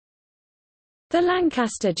The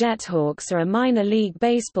Lancaster JetHawks are a minor league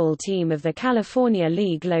baseball team of the California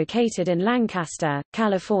League located in Lancaster,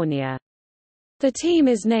 California. The team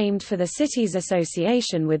is named for the city's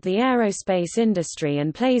association with the aerospace industry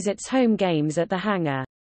and plays its home games at the Hangar.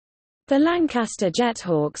 The Lancaster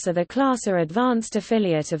JetHawks are the Class A advanced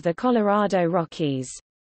affiliate of the Colorado Rockies.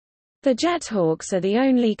 The JetHawks are the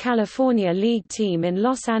only California League team in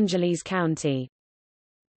Los Angeles County.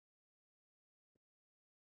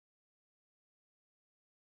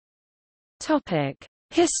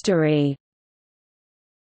 History.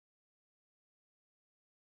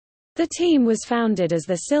 The team was founded as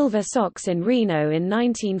the Silver Sox in Reno in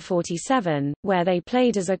 1947, where they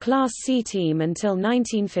played as a Class C team until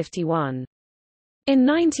 1951. In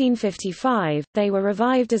 1955, they were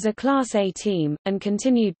revived as a Class A team, and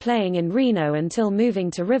continued playing in Reno until moving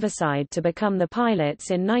to Riverside to become the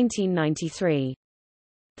Pilots in 1993.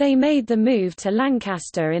 They made the move to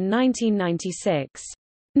Lancaster in 1996.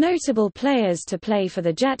 Notable players to play for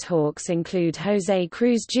the JetHawks include Jose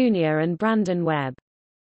Cruz Jr. and Brandon Webb.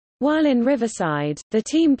 While in Riverside, the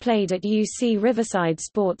team played at UC Riverside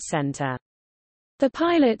Sports Center. The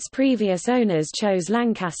Pilots' previous owners chose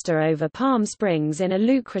Lancaster over Palm Springs in a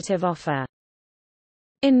lucrative offer.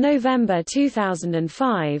 In November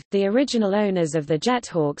 2005, the original owners of the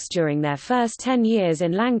JetHawks during their first 10 years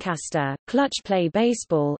in Lancaster, Clutch Play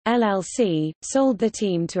Baseball, LLC, sold the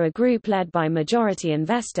team to a group led by majority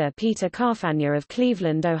investor Peter Carfagna of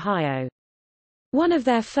Cleveland, Ohio. One of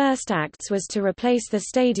their first acts was to replace the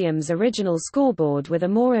stadium's original scoreboard with a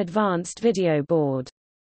more advanced video board.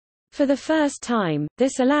 For the first time,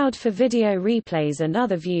 this allowed for video replays and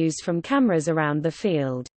other views from cameras around the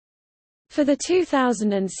field. For the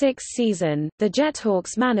 2006 season, the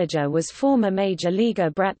JetHawks manager was former Major Leaguer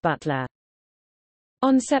Brett Butler.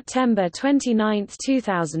 On September 29,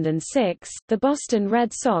 2006, the Boston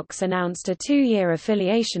Red Sox announced a 2-year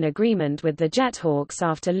affiliation agreement with the JetHawks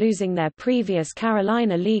after losing their previous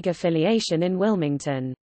Carolina League affiliation in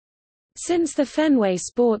Wilmington. Since the Fenway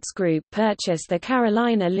Sports Group purchased the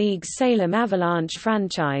Carolina League's Salem Avalanche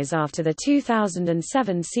franchise after the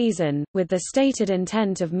 2007 season, with the stated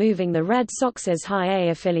intent of moving the Red Sox's High A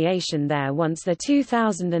affiliation there once the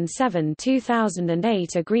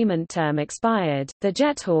 2007-2008 agreement term expired, the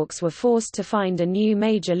JetHawks were forced to find a new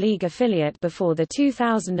Major League affiliate before the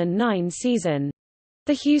 2009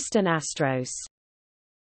 season—the Houston Astros.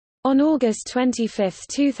 On August 25,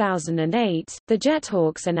 2008, the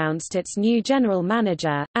JetHawks announced its new general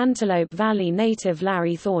manager, Antelope Valley native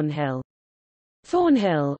Larry Thornhill.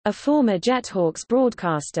 Thornhill, a former JetHawks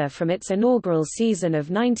broadcaster from its inaugural season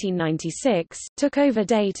of 1996, took over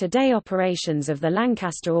day-to-day operations of the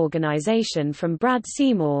Lancaster organization from Brad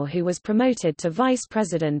Seymour, who was promoted to vice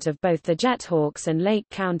president of both the JetHawks and Lake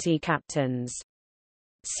County Captains.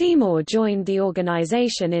 Seymour joined the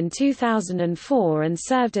organization in 2004 and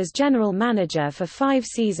served as general manager for 5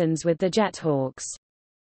 seasons with the JetHawks.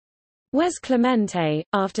 Wes Clemente,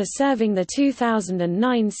 after serving the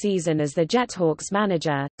 2009 season as the JetHawks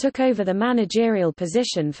manager, took over the managerial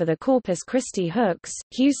position for the Corpus Christi Hooks,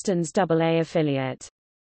 Houston's AA affiliate.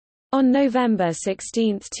 On November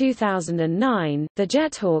 16, 2009, the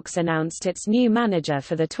JetHawks announced its new manager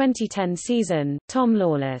for the 2010 season, Tom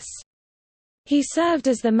Lawless. He served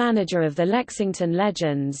as the manager of the Lexington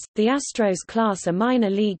Legends, the Astros Class A minor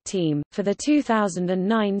league team, for the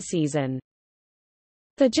 2009 season.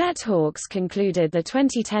 The JetHawks concluded the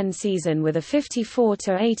 2010 season with a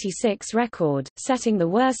 54-86 record, setting the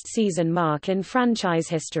worst season mark in franchise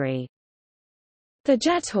history. The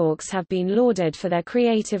JetHawks have been lauded for their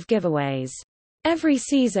creative giveaways. Every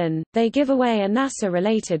season, they give away a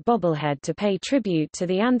NASA-related bobblehead to pay tribute to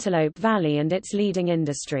the Antelope Valley and its leading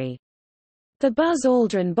industry. The Buzz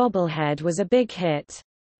Aldrin bobblehead was a big hit.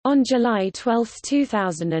 On July 12,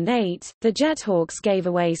 2008, the JetHawks gave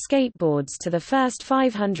away skateboards to the first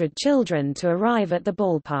 500 children to arrive at the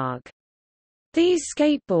ballpark. These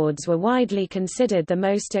skateboards were widely considered the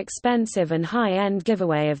most expensive and high-end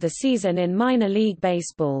giveaway of the season in minor league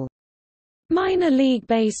baseball. Minor League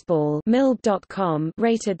Baseball (MLB.com)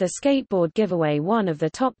 rated the skateboard giveaway one of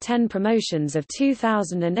the top 10 promotions of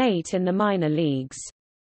 2008 in the minor leagues.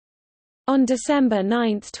 On December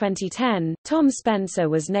 9, 2010, Tom Spencer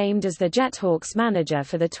was named as the JetHawks manager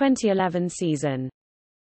for the 2011 season.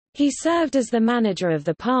 He served as the manager of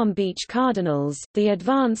the Palm Beach Cardinals, the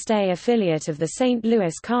Advanced A affiliate of the St.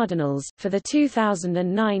 Louis Cardinals, for the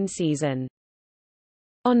 2009 season.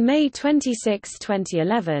 On May 26,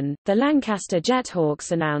 2011, the Lancaster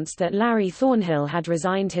JetHawks announced that Larry Thornhill had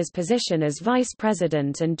resigned his position as vice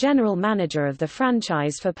president and general manager of the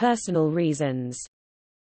franchise for personal reasons.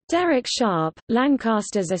 Derek Sharp,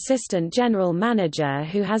 Lancaster's assistant general manager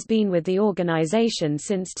who has been with the organization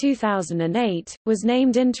since 2008, was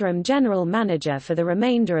named interim general manager for the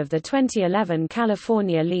remainder of the 2011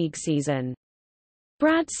 California League season.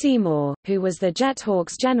 Brad Seymour, who was the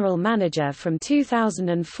JetHawks general manager from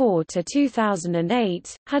 2004 to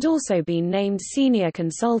 2008, had also been named senior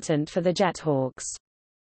consultant for the JetHawks.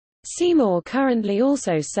 Seymour currently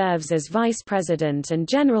also serves as vice president and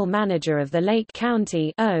general manager of the Lake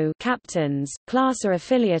County Captains, class A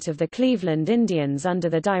affiliate of the Cleveland Indians under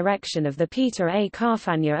the direction of the Peter A.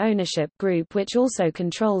 Carfagna ownership group, which also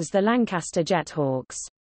controls the Lancaster JetHawks.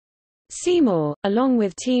 Seymour, along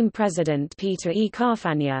with team president Peter E.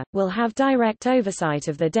 Carfagna, will have direct oversight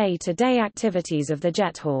of the day-to-day activities of the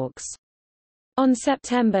JetHawks. On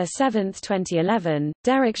September 7, 2011,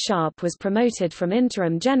 Derek Sharp was promoted from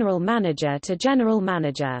interim general manager to general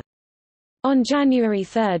manager. On January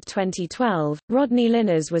 3, 2012, Rodney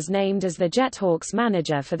Linares was named as the JetHawks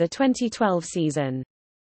manager for the 2012 season.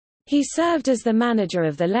 He served as the manager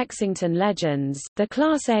of the Lexington Legends, the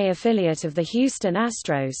Class A affiliate of the Houston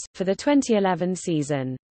Astros, for the 2011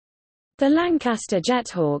 season. The Lancaster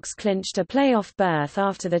JetHawks clinched a playoff berth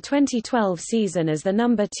after the 2012 season as the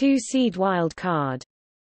number 2 seed wild card.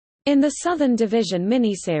 In the Southern Division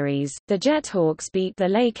miniseries, the JetHawks beat the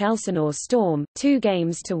Lake Elsinore Storm,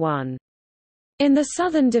 2-1. In the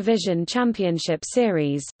Southern Division Championship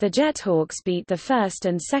Series, the JetHawks beat the first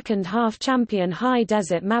and second half champion High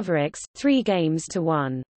Desert Mavericks,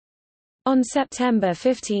 3-1. On September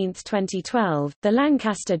 15, 2012, the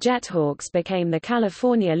Lancaster JetHawks became the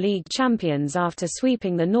California League champions after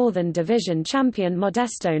sweeping the Northern Division champion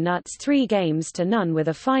Modesto Nuts 3-0 with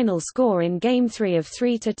a final score in Game 3 of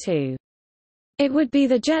 3-2. It would be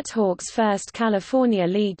the JetHawks' first California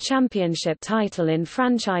League championship title in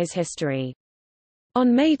franchise history.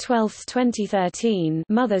 On May 12, 2013,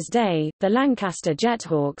 Mother's Day, the Lancaster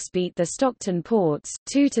JetHawks beat the Stockton Ports,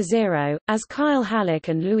 2-0, as Kyle Halleck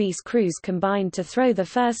and Luis Cruz combined to throw the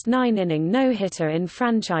first 9-inning no-hitter in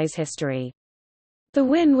franchise history. The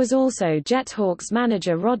win was also JetHawks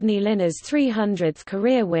manager Rodney Linares' 300th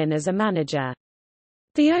career win as a manager.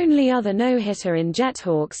 The only other no-hitter in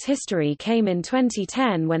JetHawks history came in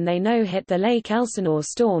 2010 when they no-hit the Lake Elsinore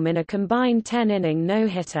Storm in a combined 10-inning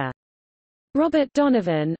no-hitter. Robert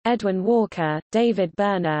Donovan, Edwin Walker, David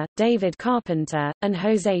Berner, David Carpenter, and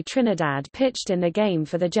Jose Trinidad pitched in the game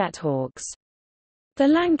for the JetHawks. The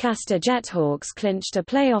Lancaster JetHawks clinched a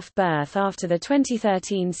playoff berth after the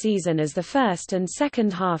 2013 season as the first and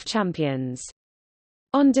second half champions.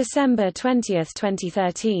 On December 20,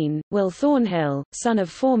 2013, Will Thornhill, son of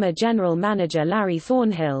former general manager Larry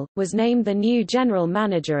Thornhill, was named the new general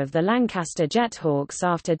manager of the Lancaster JetHawks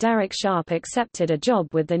after Derek Sharp accepted a job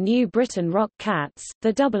with the New Britain Rock Cats,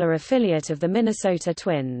 the doubler affiliate of the Minnesota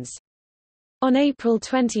Twins. On April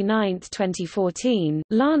 29, 2014,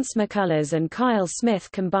 Lance McCullers and Kyle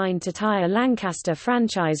Smith combined to tie a Lancaster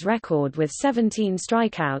franchise record with 17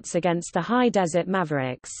 strikeouts against the High Desert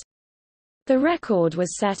Mavericks. The record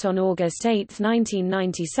was set on August 8,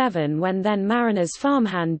 1997 when then Mariners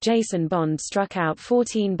farmhand Jason Bond struck out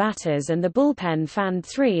 14 batters and the bullpen fanned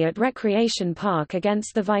 3 at Recreation Park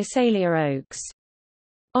against the Visalia Oaks.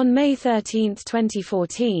 On May 13,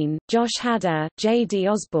 2014, Josh Hader, J.D.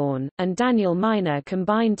 Osborne, and Daniel Minor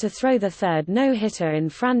combined to throw the third no-hitter in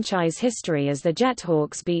franchise history as the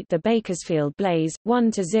JetHawks beat the Bakersfield Blaze,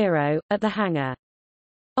 1-0, at the Hangar.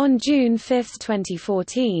 On June 5,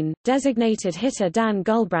 2014, designated hitter Dan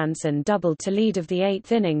Gulbranson doubled to lead of the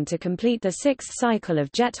 8th inning to complete the 6th cycle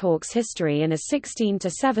of JetHawks history in a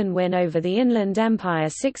 16-7 win over the Inland Empire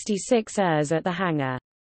 66ers at the Hangar.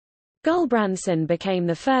 Gulbranson became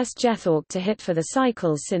the first JetHawk to hit for the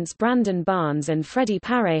cycle since Brandon Barnes and Freddie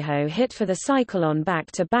Parejo hit for the cycle on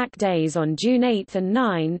back-to-back days on June 8 and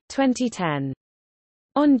 9, 2010.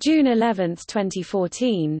 On June 11,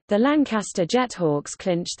 2014, the Lancaster JetHawks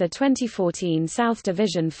clinched the 2014 South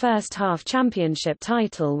Division First Half Championship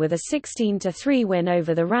title with a 16-3 win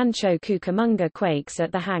over the Rancho Cucamonga Quakes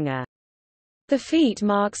at the Hangar. The feat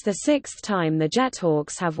marks the 6th time the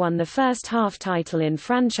JetHawks have won the first half title in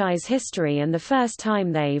franchise history and the first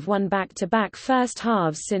time they've won back-to-back first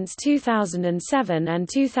halves since 2007 and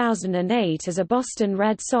 2008 as a Boston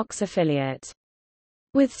Red Sox affiliate.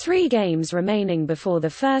 With 3 games remaining before the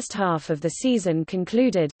first half of the season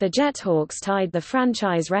concluded, the JetHawks tied the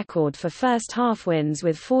franchise record for first half wins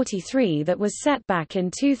with 43 that was set back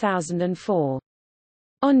in 2004.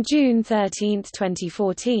 On June 13,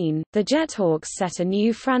 2014, the JetHawks set a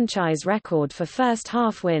new franchise record for first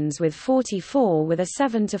half wins with 44 with a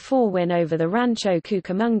 7-4 win over the Rancho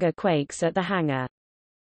Cucamonga Quakes at the Hangar.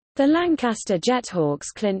 The Lancaster JetHawks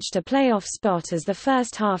clinched a playoff spot as the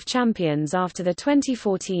first-half champions after the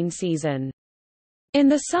 2014 season. In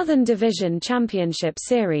the Southern Division Championship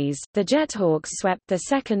Series, the JetHawks swept the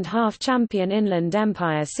second-half champion Inland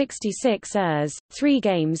Empire 66 ers,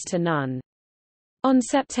 3-0. On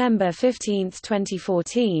September 15,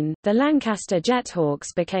 2014, the Lancaster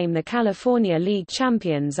JetHawks became the California League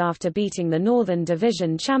champions after beating the Northern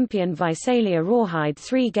Division champion Visalia Rawhide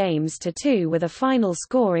 3-2 with a final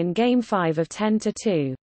score in Game 5 of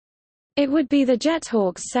 10-2. It would be the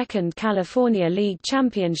JetHawks' second California League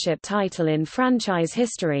championship title in franchise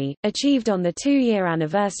history, achieved on the 2-year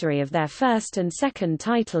anniversary of their first and second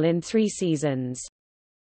title in 3 seasons.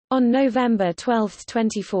 On November 12,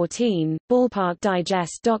 2014,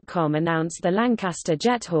 BallparkDigest.com announced the Lancaster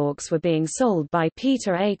JetHawks were being sold by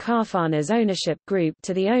Peter A. Carfana's ownership group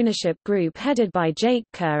to the ownership group headed by Jake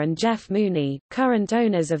Kerr and Jeff Mooney, current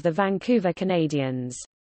owners of the Vancouver Canadians.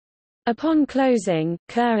 Upon closing,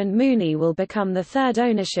 Kerr and Mooney will become the third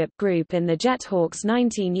ownership group in the JetHawks'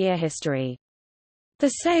 19-year history. The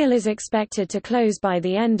sale is expected to close by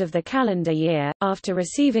the end of the calendar year, after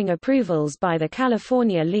receiving approvals by the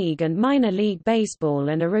California League and Minor League Baseball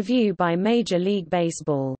and a review by Major League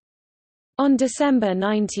Baseball. On December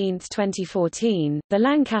 19, 2014, the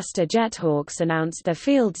Lancaster JetHawks announced their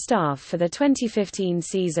field staff for the 2015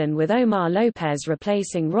 season, with Omar Lopez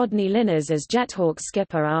replacing Rodney Linares as JetHawks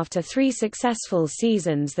skipper after 3 successful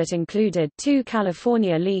seasons that included 2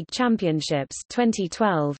 California League championships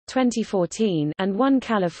 2012, 2014, and 1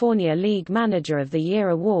 California League Manager of the Year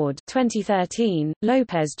award 2013.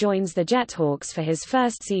 Lopez joins the JetHawks for his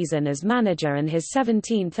first season as manager and his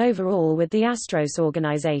 17th overall with the Astros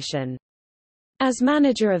organization. As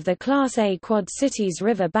manager of the Class A Quad Cities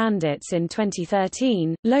River Bandits in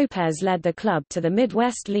 2013, Lopez led the club to the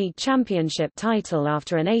Midwest League Championship title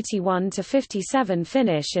after an 81-57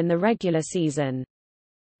 finish in the regular season.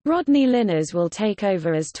 Rodney Linares will take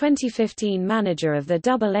over as 2015 manager of the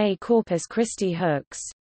Double-A Corpus Christi Hooks.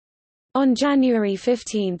 On January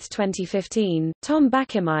 15, 2015, Tom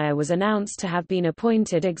Backemeyer was announced to have been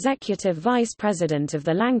appointed Executive Vice President of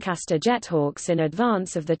the Lancaster JetHawks in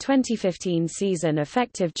advance of the 2015 season,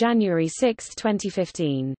 effective January 6,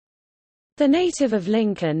 2015. The native of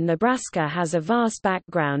Lincoln, Nebraska, has a vast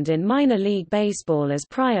background in minor league baseball, as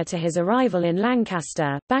prior to his arrival in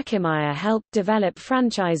Lancaster, Backemeyer helped develop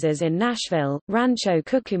franchises in Nashville, Rancho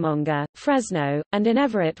Cucamonga, Fresno, and in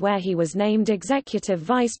Everett, where he was named Executive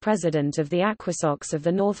Vice President of the AquaSox of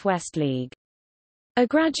the Northwest League. A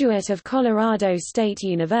graduate of Colorado State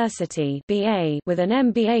University (BA) with an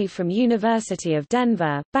MBA from University of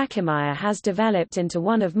Denver, Backemeyer has developed into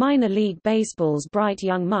one of minor league baseball's bright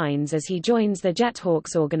young minds as he joins the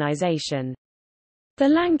JetHawks organization. The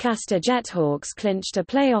Lancaster JetHawks clinched a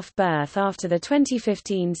playoff berth after the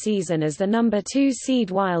 2015 season as the number 2 seed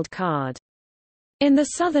wild card. In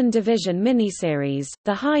the Southern Division miniseries,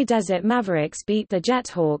 the High Desert Mavericks beat the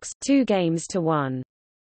JetHawks 2-1.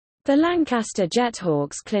 The Lancaster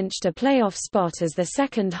JetHawks clinched a playoff spot as the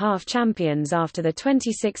second-half champions after the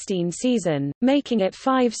 2016 season, making it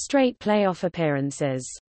 5 straight playoff appearances.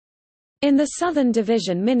 In the Southern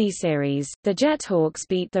Division miniseries, the JetHawks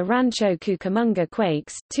beat the Rancho Cucamonga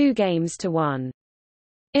Quakes 2-1.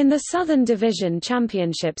 In the Southern Division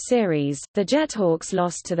Championship Series, the JetHawks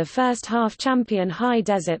lost to the first-half champion High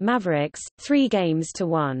Desert Mavericks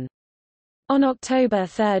 3-1. On October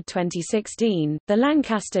 3, 2016, the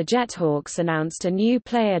Lancaster JetHawks announced a new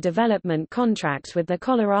player development contract with the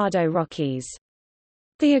Colorado Rockies.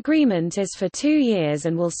 The agreement is for 2 years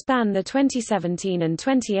and will span the 2017 and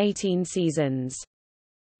 2018 seasons.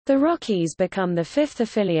 The Rockies become the 5th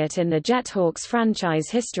affiliate in the JetHawks franchise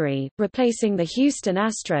history, replacing the Houston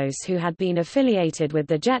Astros, who had been affiliated with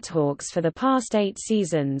the JetHawks for the past 8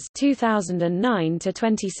 seasons 2009 to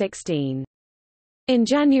 2016. In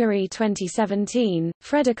January 2017,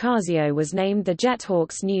 Fred Ocasio was named the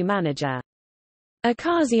JetHawks' new manager.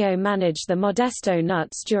 Ocasio managed the Modesto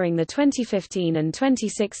Nuts during the 2015 and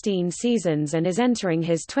 2016 seasons and is entering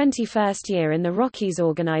his 21st year in the Rockies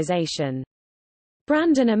organization.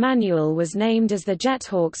 Brandon Emanuel was named as the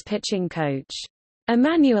JetHawks' pitching coach.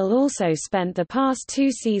 Emanuel also spent the past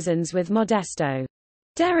 2 seasons with Modesto.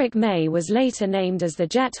 Derek May was later named as the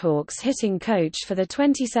JetHawks' hitting coach for the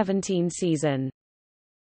 2017 season.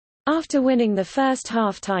 After winning the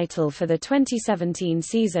first-half title for the 2017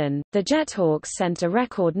 season, the JetHawks sent a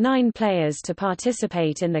record 9 players to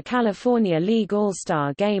participate in the California League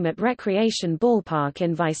All-Star Game at Recreation Ballpark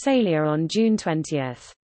in Visalia on June 20.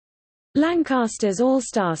 Lancaster's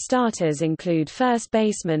all-star starters include first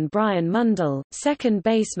baseman Brian Mundell, second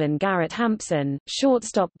baseman Garrett Hampson,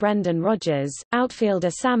 shortstop Brendan Rodgers, outfielder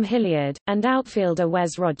Sam Hilliard, and outfielder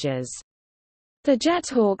Wes Rogers. The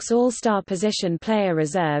JetHawks all-star position player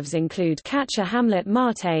reserves include catcher Hamlet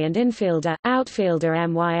Marte and outfielder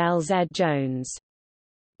Mylz Jones.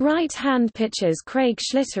 Right-hand pitchers Craig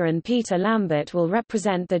Schlitter and Peter Lambert will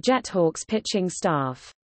represent the JetHawks pitching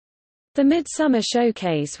staff. The Midsummer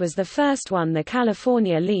Showcase was the first one the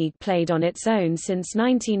California League played on its own since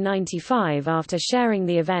 1995 after sharing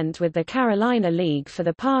the event with the Carolina League for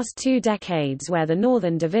the past 2 decades, where the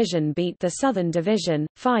Northern Division beat the Southern Division,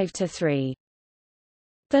 5-3.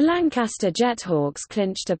 The Lancaster JetHawks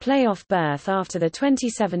clinched a playoff berth after the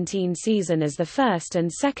 2017 season as the first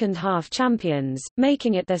and second half champions,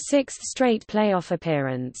 making it their 6th straight playoff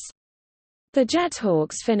appearance. The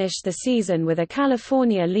JetHawks finished the season with a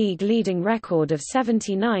California League leading record of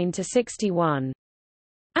 79-61.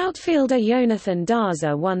 Outfielder Jonathan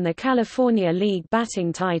Daza won the California League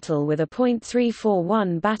batting title with a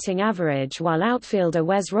 .341 batting average, while outfielder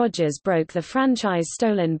Wes Rogers broke the franchise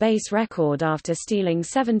stolen base record after stealing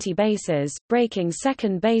 70 bases, breaking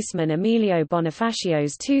second baseman Emilio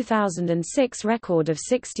Bonifacio's 2006 record of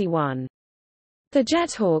 61. The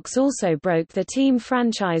JetHawks also broke the team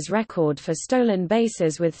franchise record for stolen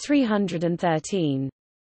bases with 313.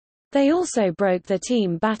 They also broke the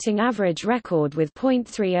team batting average record with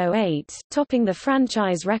 .308, topping the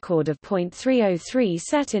franchise record of .303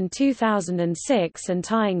 set in 2006 and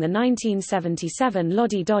tying the 1977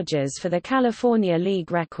 Lodi Dodgers for the California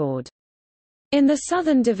League record. In the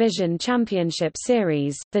Southern Division Championship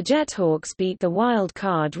Series, the JetHawks beat the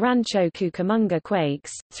wild-card Rancho Cucamonga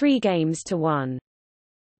Quakes, 3-1.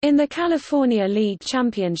 In the California League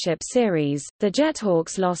Championship Series, the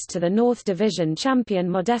JetHawks lost to the North Division champion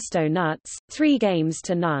Modesto Nuts,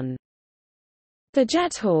 3-0. The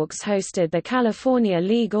JetHawks hosted the California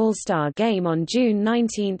League All-Star Game on June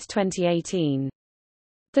 19, 2018.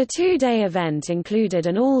 The 2-day event included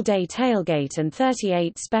an all-day tailgate and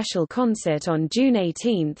 38 special concert on June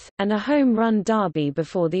 18, and a home run derby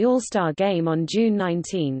before the All-Star Game on June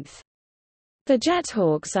 19. The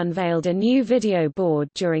JetHawks unveiled a new video board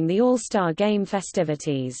during the All-Star Game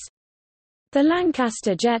festivities. The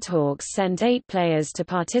Lancaster JetHawks sent 8 players to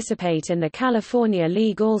participate in the California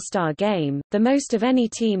League All-Star Game, the most of any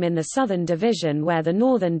team in the Southern Division, where the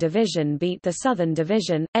Northern Division beat the Southern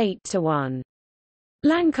Division, 8-1.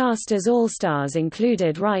 Lancaster's All-Stars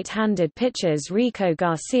included right-handed pitchers Rico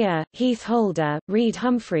Garcia, Heath Holder, Reed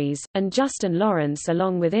Humphreys, and Justin Lawrence,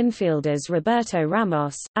 along with infielders Roberto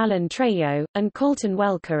Ramos, Alan Trejo, and Colton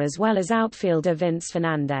Welker, as well as outfielder Vince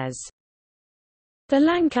Fernandez. The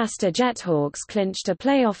Lancaster JetHawks clinched a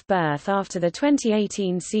playoff berth after the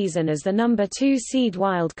 2018 season as the number 2 seed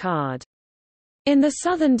wild card. In the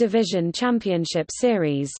Southern Division Championship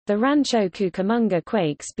Series, the Rancho Cucamonga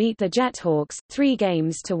Quakes beat the JetHawks,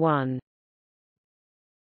 3-1.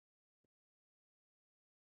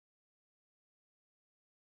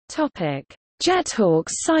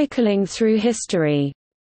 JetHawks cycling through history.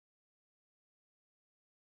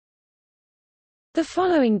 The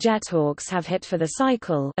following JetHawks have hit for the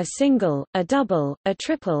cycle: a single, a double, a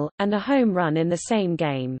triple, and a home run in the same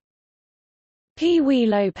game. Pee Wee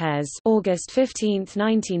Lopez, August 15,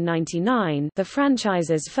 1999. The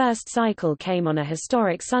franchise's first cycle came on a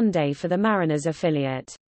historic Sunday for the Mariners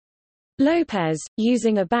affiliate. Lopez,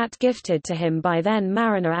 using a bat gifted to him by then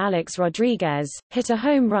Mariner Alex Rodriguez, hit a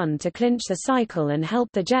home run to clinch the cycle and help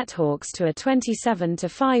the JetHawks to a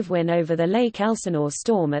 27-5 win over the Lake Elsinore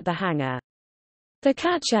Storm at the Hangar. The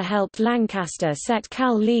catcher helped Lancaster set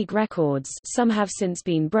Cal League records, some have since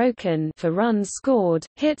been broken, for runs scored,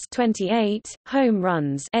 hits 28, home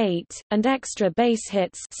runs 8, and extra base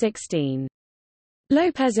hits 16.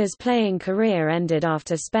 Lopez's playing career ended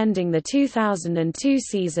after spending the 2002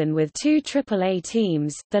 season with 2 AAA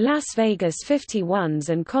teams, the Las Vegas 51s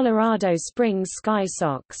and Colorado Springs Sky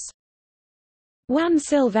Sox. Juan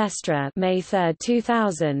Silvestre, May 3,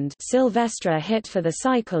 2000, Silvestre hit for the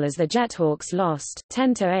cycle as the JetHawks lost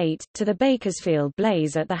 10-8 to the Bakersfield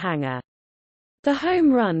Blaze at the Hangar. The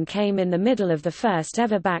home run came in the middle of the first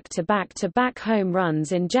ever back-to-back home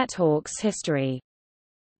runs in JetHawks history.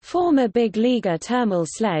 Former big leaguer Termal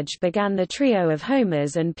Sledge began the trio of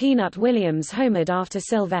homers, and Peanut Williams homered after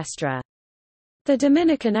Silvestre. The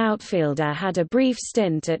Dominican outfielder had a brief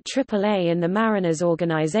stint at AAA in the Mariners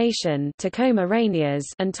organization, Tacoma Rainiers,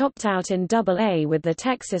 and topped out in AA with the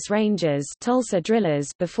Texas Rangers, Tulsa Drillers,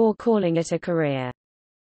 before calling it a career.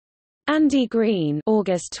 Andy Green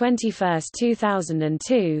 (August 21,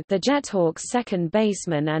 2002), the JetHawks' second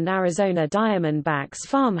baseman and Arizona Diamondbacks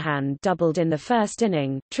farmhand, doubled in the first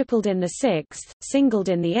inning, tripled in the sixth, singled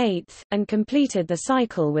in the eighth, and completed the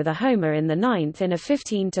cycle with a homer in the ninth in a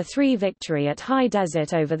 15-3 victory at High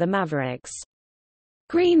Desert over the Mavericks.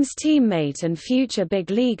 Green's teammate and future big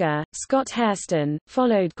leaguer, Scott Hairston,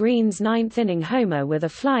 followed Green's ninth-inning homer with a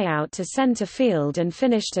flyout to center field and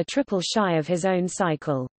finished a triple shy of his own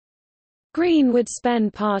cycle. Green would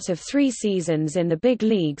spend part of 3 seasons in the big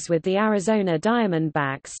leagues with the Arizona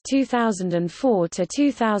Diamondbacks 2004 to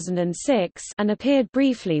 2006 and appeared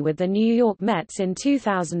briefly with the New York Mets in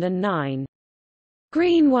 2009.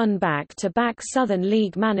 Green won back-to-back Southern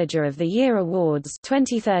League Manager of the Year awards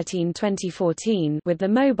 2013-2014 with the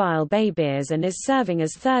Mobile Bay Bears and is serving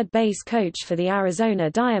as third base coach for the Arizona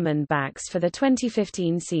Diamondbacks for the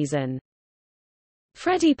 2015 season.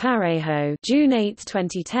 Freddie Parejo (June 8,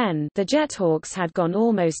 2010). The JetHawks had gone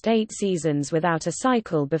almost 8 seasons without a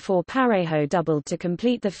cycle before Parejo doubled to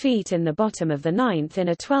complete the feat in the bottom of the ninth in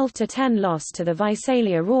a 12-10 loss to the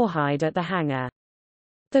Visalia Rawhide at the Hangar.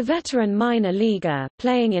 The veteran minor leaguer,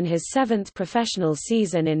 playing in his 7th professional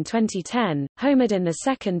season in 2010, homered in the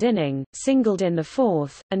second inning, singled in the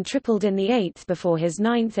fourth, and tripled in the eighth before his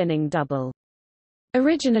ninth-inning double.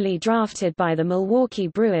 Originally drafted by the Milwaukee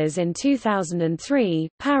Brewers in 2003,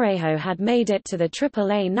 Parejo had made it to the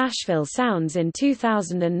Triple-A Nashville Sounds in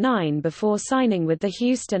 2009 before signing with the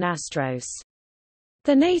Houston Astros.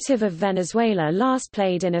 The native of Venezuela last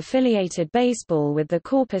played in affiliated baseball with the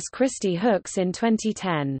Corpus Christi Hooks in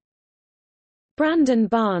 2010. Brandon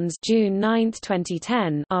Barnes (June 9,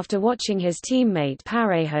 2010). After watching his teammate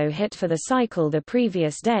Parejo hit for the cycle the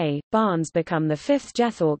previous day, Barnes became the 5th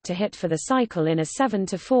JetHawk to hit for the cycle in a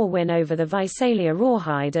 7-4 win over the Visalia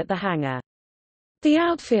Rawhide at the Hangar. The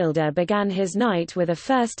outfielder began his night with a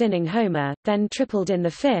first-inning homer, then tripled in the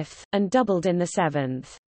 5th, and doubled in the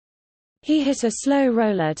 7th. He hit a slow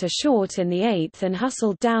roller to short in the 8th and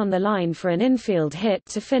hustled down the line for an infield hit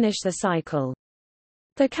to finish the cycle.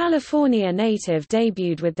 The California native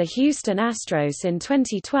debuted with the Houston Astros in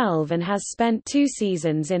 2012 and has spent 2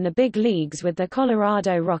 seasons in the big leagues with the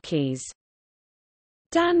Colorado Rockies.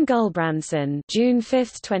 Dan Gulbranson (June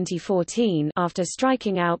 5, 2014). After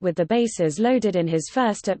striking out with the bases loaded in his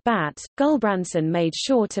first at-bat, Gulbranson made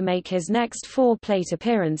sure to make his next 4 plate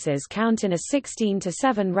appearances count in a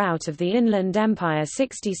 16-7 rout of the Inland Empire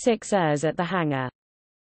 66ers at the Hangar.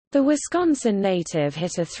 The Wisconsin native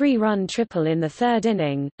hit a 3-run triple in the 3rd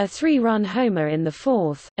inning, a 3-run homer in the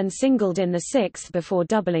 4th, and singled in the 6th before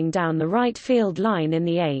doubling down the right field line in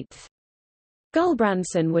the 8th.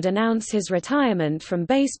 Gulbranson would announce his retirement from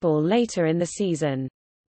baseball later in the season.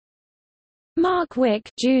 Mark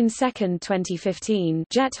Wick (June 2, 2015).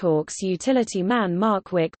 JetHawks utility man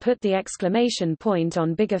Mark Wick put the exclamation point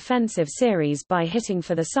on Big Offensive Series by hitting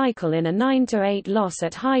for the cycle in a 9-8 loss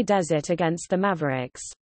at High Desert against the Mavericks.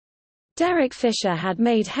 Derek Fisher had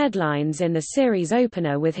made headlines in the series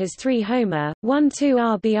opener with his 3-homer,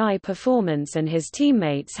 1-2 RBI performance, and his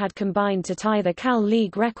teammates had combined to tie the Cal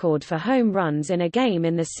League record for home runs in a game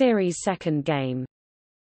in the series' second game.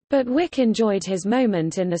 But Wick enjoyed his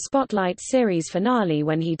moment in the Spotlight Series finale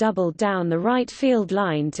when he doubled down the right field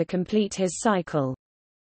line to complete his cycle.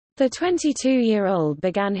 The 22-year-old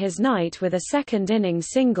began his night with a second-inning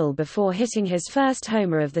single before hitting his first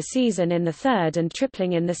homer of the season in the 3rd and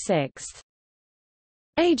tripling in the 6th.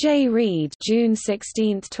 A.J. Reed (June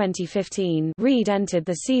 16, 2015). Reed entered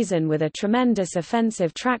the season with a tremendous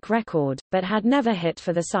offensive track record, but had never hit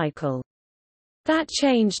for the cycle. That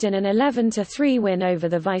changed in an 11-3 win over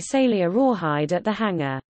the Visalia Rawhide at the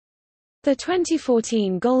Hangar. The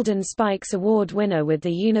 2014 Golden Spikes Award winner with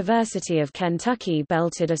the University of Kentucky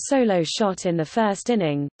belted a solo shot in the 1st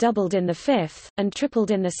inning, doubled in the 5th, and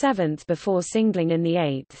tripled in the 7th before singling in the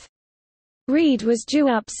 8th. Reed was due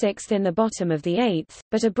up 6th in the bottom of the 8th,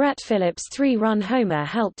 but a Brett Phillips 3-run homer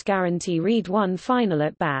helped guarantee Reed one final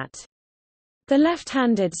at-bat. The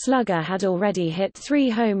left-handed slugger had already hit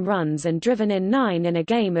 3 home runs and driven in 9 in a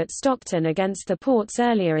game at Stockton against the Ports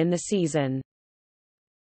earlier in the season.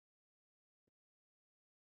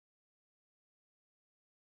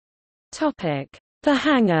 The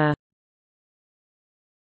Hangar.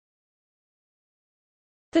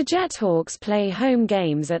 The JetHawks play home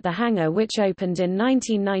games at the Hangar, which opened in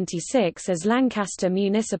 1996 as Lancaster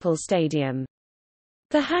Municipal Stadium.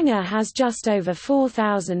 The Hangar has just over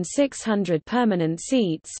 4,600 permanent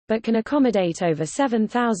seats, but can accommodate over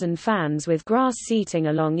 7,000 fans with grass seating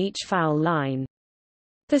along each foul line.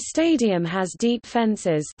 The stadium has deep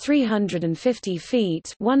fences 350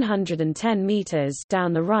 feet 110 meters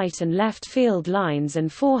down the right and left field lines and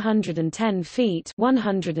 410 feet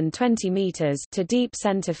 120 meters to deep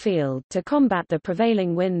center field to combat the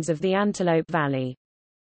prevailing winds of the Antelope Valley.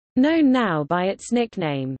 Known now by its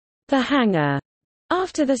nickname, the Hangar,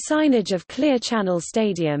 after the signage of Clear Channel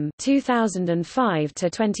Stadium 2005 to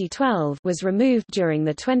 2012 was removed during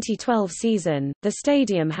the 2012 season, the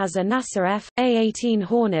stadium has a NASA F.A-18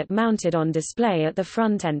 Hornet mounted on display at the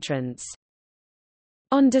front entrance.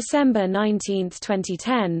 On December 19,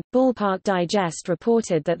 2010, Ballpark Digest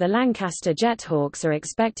reported that the Lancaster JetHawks are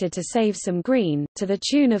expected to save some green, to the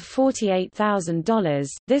tune of $48,000,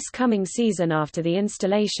 this coming season after the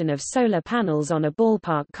installation of solar panels on a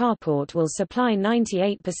ballpark carport will supply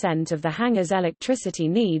 98% of the hangar's electricity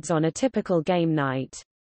needs on a typical game night.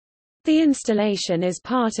 The installation is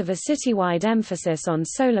part of a citywide emphasis on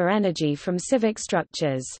solar energy from civic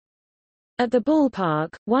structures. At the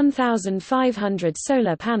ballpark, 1,500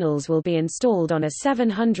 solar panels will be installed on a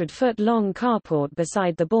 700-foot-long carport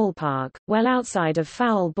beside the ballpark, well outside of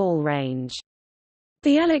foul ball range.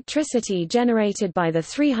 The electricity generated by the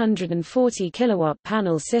 340 kilowatt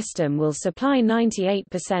panel system will supply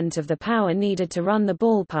 98% of the power needed to run the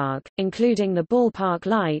ballpark, including the ballpark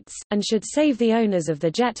lights, and should save the owners of the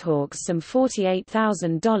JetHawks some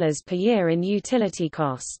 $48,000 per year in utility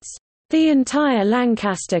costs. The entire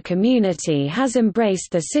Lancaster community has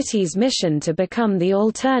embraced the city's mission to become the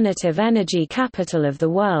alternative energy capital of the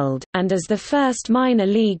world, and as the first minor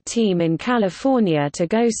league team in California to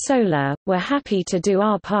go solar, we're happy to do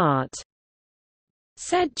our part,"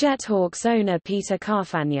 said JetHawks owner Peter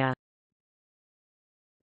Carfagna.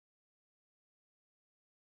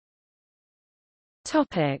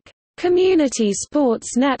 Community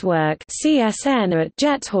Sports Network (CSN) at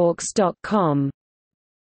jethawks.com.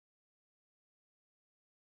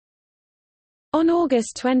 On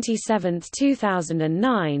August 27,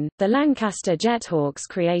 2009, the Lancaster JetHawks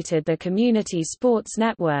created the Community Sports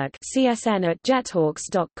Network (CSN) at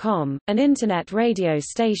jethawks.com, an internet radio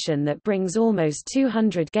station that brings almost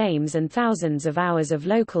 200 games and thousands of hours of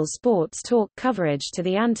local sports talk coverage to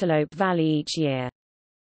the Antelope Valley each year.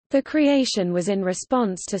 The creation was in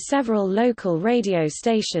response to several local radio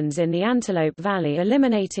stations in the Antelope Valley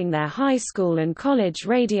eliminating their high school and college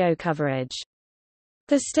radio coverage.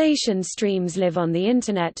 The station streams live on the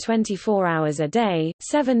Internet 24 hours a day,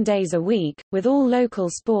 7 days a week, with all local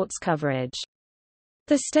sports coverage.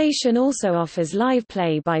 The station also offers live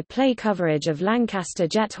play-by-play coverage of Lancaster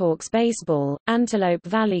JetHawks baseball, Antelope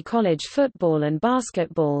Valley College football and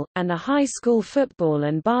basketball, and the high school football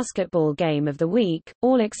and basketball game of the week,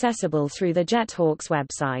 all accessible through the JetHawks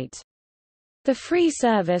website. The free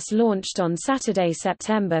service launched on Saturday,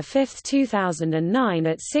 September 5, 2009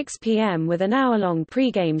 at 6 p.m. with an hour-long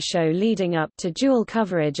pregame show leading up to dual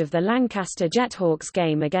coverage of the Lancaster JetHawks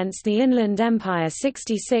game against the Inland Empire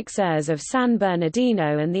 66ers of San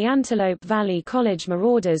Bernardino and the Antelope Valley College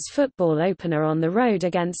Marauders football opener on the road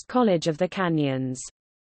against College of the Canyons.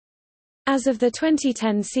 As of the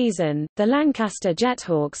 2010 season, the Lancaster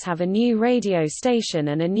JetHawks have a new radio station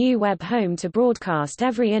and a new web home to broadcast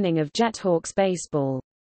every inning of JetHawks baseball.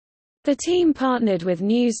 The team partnered with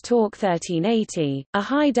News Talk 1380, a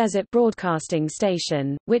high-desert broadcasting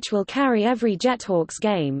station, which will carry every JetHawks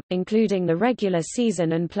game, including the regular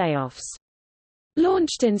season and playoffs.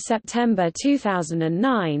 Launched in September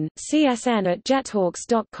 2009, CSN at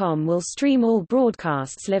jethawks.com will stream all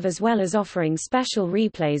broadcasts live as well as offering special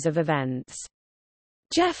replays of events.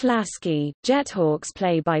 Jeff Lasky, JetHawks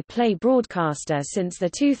play-by-play broadcaster since the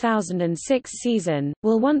 2006 season,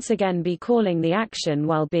 will once again be calling the action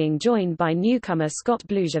while being joined by newcomer Scott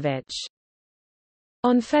Blujevic.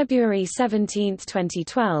 On February 17,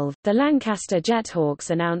 2012, the Lancaster JetHawks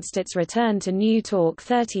announced its return to New Talk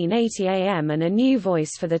 1380 AM and a new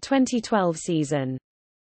voice for the 2012 season.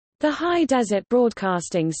 The High Desert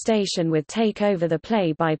Broadcasting station would take over the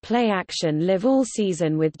play-by-play action live all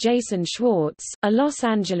season with Jason Schwartz, a Los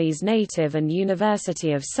Angeles native and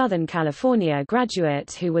University of Southern California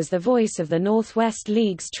graduate who was the voice of the Northwest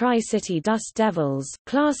League's Tri-City Dust Devils,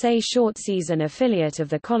 Class A short-season affiliate of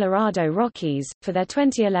the Colorado Rockies, for their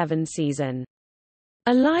 2011 season.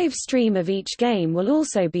 A live stream of each game will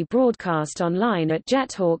also be broadcast online at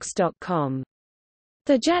jethawks.com.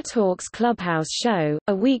 The JetHawks Clubhouse Show,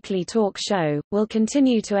 a weekly talk show, will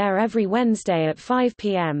continue to air every Wednesday at 5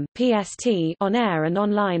 p.m. PST on air and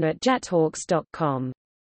online at jethawks.com.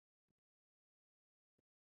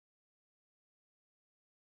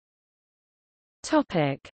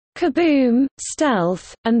 KaBoom,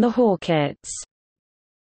 Stealth, and the Hawkettes.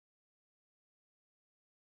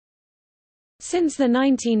 Since the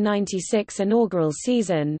 1996 inaugural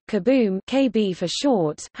season, KaBoom (KB for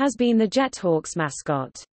short) has been the JetHawks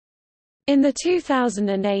mascot. In the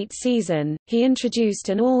 2008 season, he introduced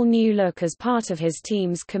an all-new look as part of his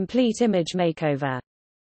team's complete image makeover.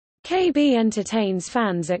 KB entertains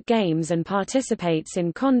fans at games and participates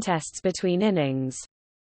in contests between innings.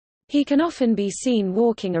 He can often be seen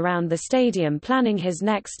walking around the stadium planning his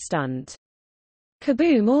next stunt.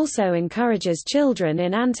 KaBoom also encourages children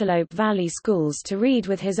in Antelope Valley schools to read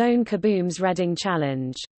with his own KaBoom's Reading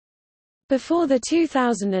Challenge. Before the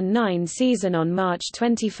 2009 season on March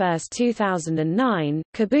 21, 2009,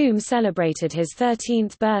 KaBoom celebrated his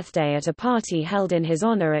 13th birthday at a party held in his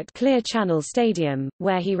honor at Clear Channel Stadium,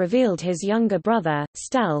 where he revealed his younger brother,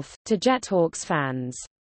 Stealth, to JetHawks fans.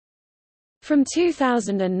 From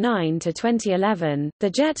 2009 to 2011, the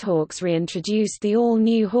JetHawks reintroduced the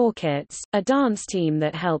all-new Hawkettes, a dance team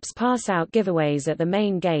that helps pass out giveaways at the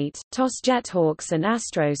main gate, toss JetHawks and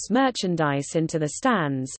Astros merchandise into the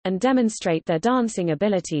stands, and demonstrate their dancing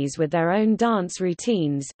abilities with their own dance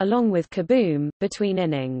routines, along with KaBoom, between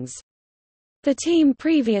innings. The team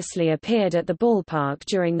previously appeared at the ballpark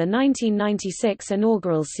during the 1996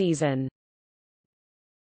 inaugural season.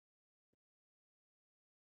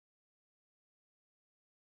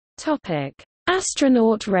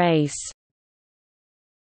 Astronaut Race.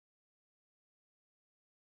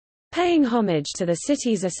 Paying homage to the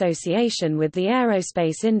city's association with the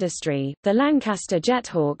aerospace industry, the Lancaster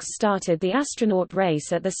JetHawks started the Astronaut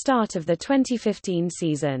Race at the start of the 2015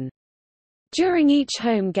 season. During each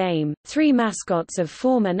home game, three mascots of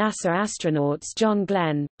former NASA astronauts John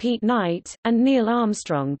Glenn, Pete Knight, and Neil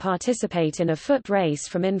Armstrong participate in a foot race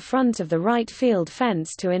from in front of the right field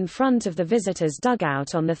fence to in front of the visitors'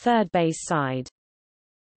 dugout on the third base side.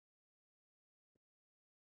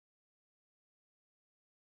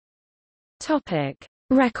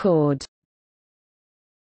 Record.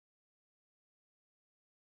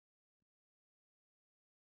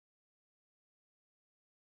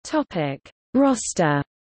 Roster.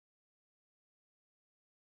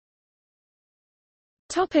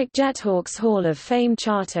 JetHawks Hall of Fame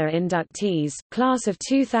Charter inductees, Class of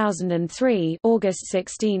 2003, August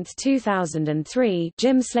 16, 2003,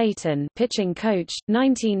 Jim Slayton, pitching coach,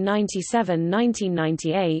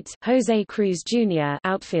 1997-1998, Jose Cruz Jr.,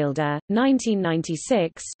 outfielder,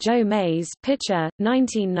 1996, Joe Mays, pitcher,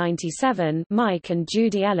 1997, Mike and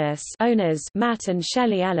Judy Ellis, owners, Matt and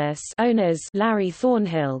Shelley Ellis, owners, Larry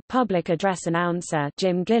Thornhill, public address announcer,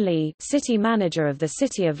 Jim Gilley, city manager of the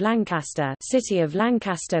City of Lancaster,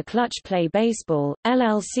 Lancaster Clutch Play Baseball,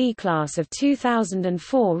 LLC Class of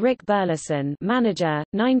 2004 Rick Burleson, manager,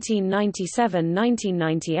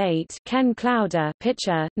 1997-1998, Ken Clowder,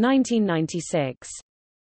 pitcher, 1996.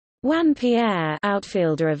 Juan Pierre,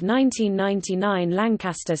 outfielder of 1999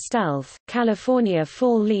 Lancaster Stealth, California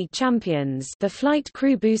Fall League champions, the Flight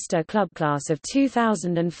Crew Booster Club Class of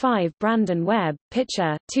 2005 Brandon Webb,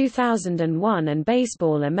 pitcher, 2001 and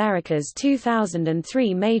Baseball America's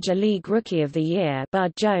 2003 Major League Rookie of the Year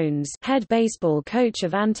Bud Jones, head baseball coach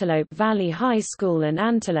of Antelope Valley High School and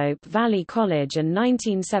Antelope Valley College and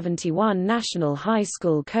 1971 National High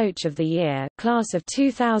School Coach of the Year, Class of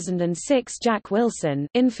 2006 Jack Wilson,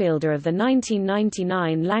 infielder of the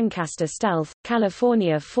 1999 Lancaster Stealth,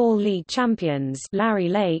 California Fall League champions Larry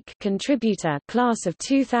Lake, contributor, Class of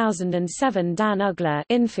 2007 Dan Ugler,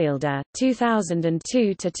 infielder,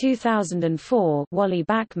 2002 to 2004 Wally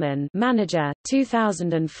Backman, manager,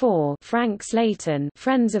 2004 Frank Slayton,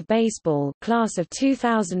 Friends of Baseball, Class of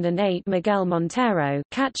 2008 Miguel Montero,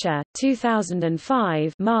 catcher,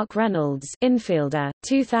 2005 Mark Reynolds, infielder,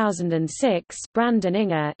 2006 Brandon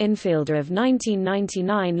Inger, infielder of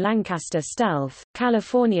 1999 Lancaster Stealth,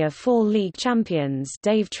 California Fall League champions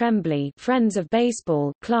Dave Tremblay, Friends of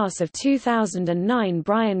Baseball, Class of 2009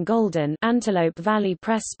 Brian Golden, Antelope Valley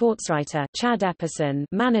Press sportswriter Chad Epperson,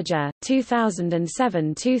 manager,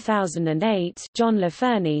 2007-2008 John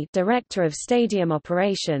LaFernie, Director of Stadium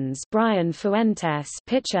Operations Brian Fuentes,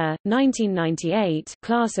 pitcher, 1998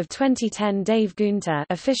 Class of 2010 Dave Gunter,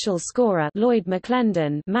 official scorer Lloyd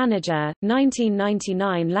McClendon, manager,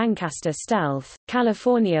 1999 Lancaster Stealth,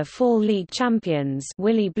 California Fall League champions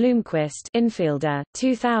Willie Bloomquist, infielder,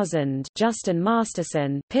 2000 Justin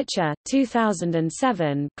Masterson, pitcher,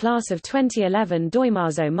 2007 Class of 2011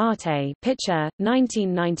 Doimazo Marte, pitcher,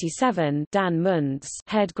 1997 Dan Muntz,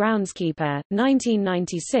 head groundskeeper,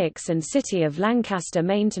 1996 and City of Lancaster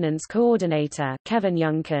maintenance coordinator Kevin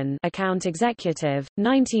Youngkin, account executive,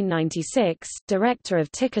 1996 Director of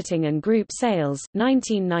Ticketing and Group Sales,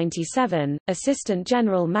 1997 Bregman, Assistant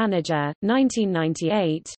General Manager,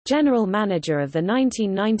 1998, General Manager of the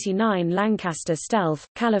 1999 Lancaster Stealth,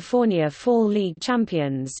 California Fall League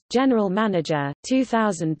Champions, General Manager,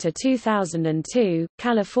 2000 to 2002,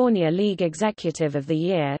 California League Executive of the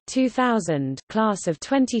Year, 2000, Class of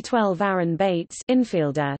 2012 Aaron Bates,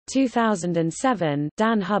 infielder, 2007,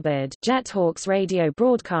 Dan Hubbard, JetHawks radio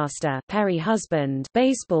broadcaster, Perry Husband,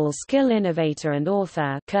 baseball skill innovator and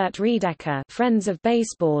author, Kurt Riedecker, Friends of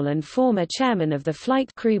Baseball and former chairman of the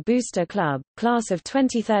Flight Crew Booster Club, Class of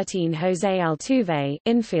 2013 Jose Altuve,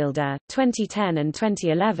 infielder, 2010 and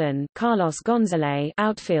 2011, Carlos Gonzalez,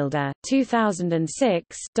 outfielder,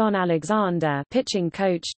 2006, Don Alexander, pitching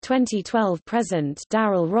coach, 2012-present,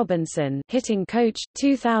 Darrell Robinson, hitting coach,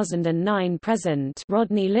 2009-present,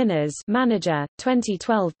 Rodney Linares, manager,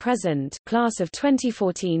 2012-present, class of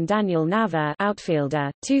 2014 Daniel Nava,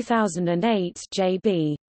 outfielder, 2008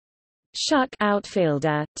 J.B. Shuck,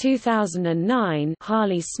 outfielder, 2009,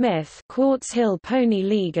 Harley Smith, Quartz Hill Pony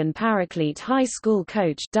League and Paraclete High School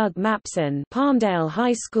coach, Doug Mapson, Palmdale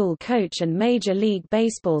High School coach and Major League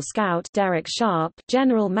Baseball scout, Derek Sharp,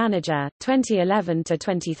 General Manager, 2011 to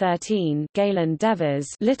 2013, Galen Devers,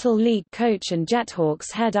 Little League coach and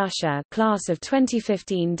JetHawks head usher, class of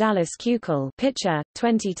 2015 Dallas Keuchel, pitcher,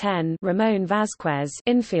 2010, Ramon Vazquez,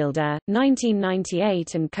 infielder,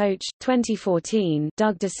 1998 and coach, 2014,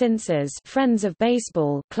 Doug DeCinces, Friends of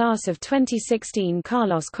Baseball, class of 2016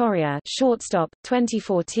 Carlos Correa, shortstop,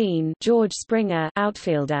 2014 George Springer,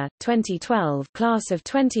 outfielder, 2012 class of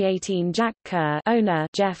 2018 Jack Kerr, owner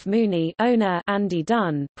Jeff Mooney, owner Andy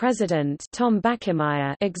Dunn, president Tom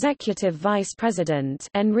Backemeyer, executive vice president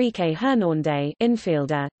Enrique Hernandez,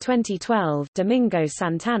 infielder, 2012 Domingo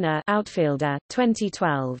Santana, outfielder,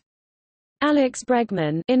 2012 Alex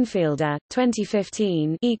Bregman, infielder,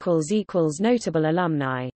 2015 Notable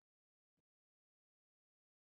alumni.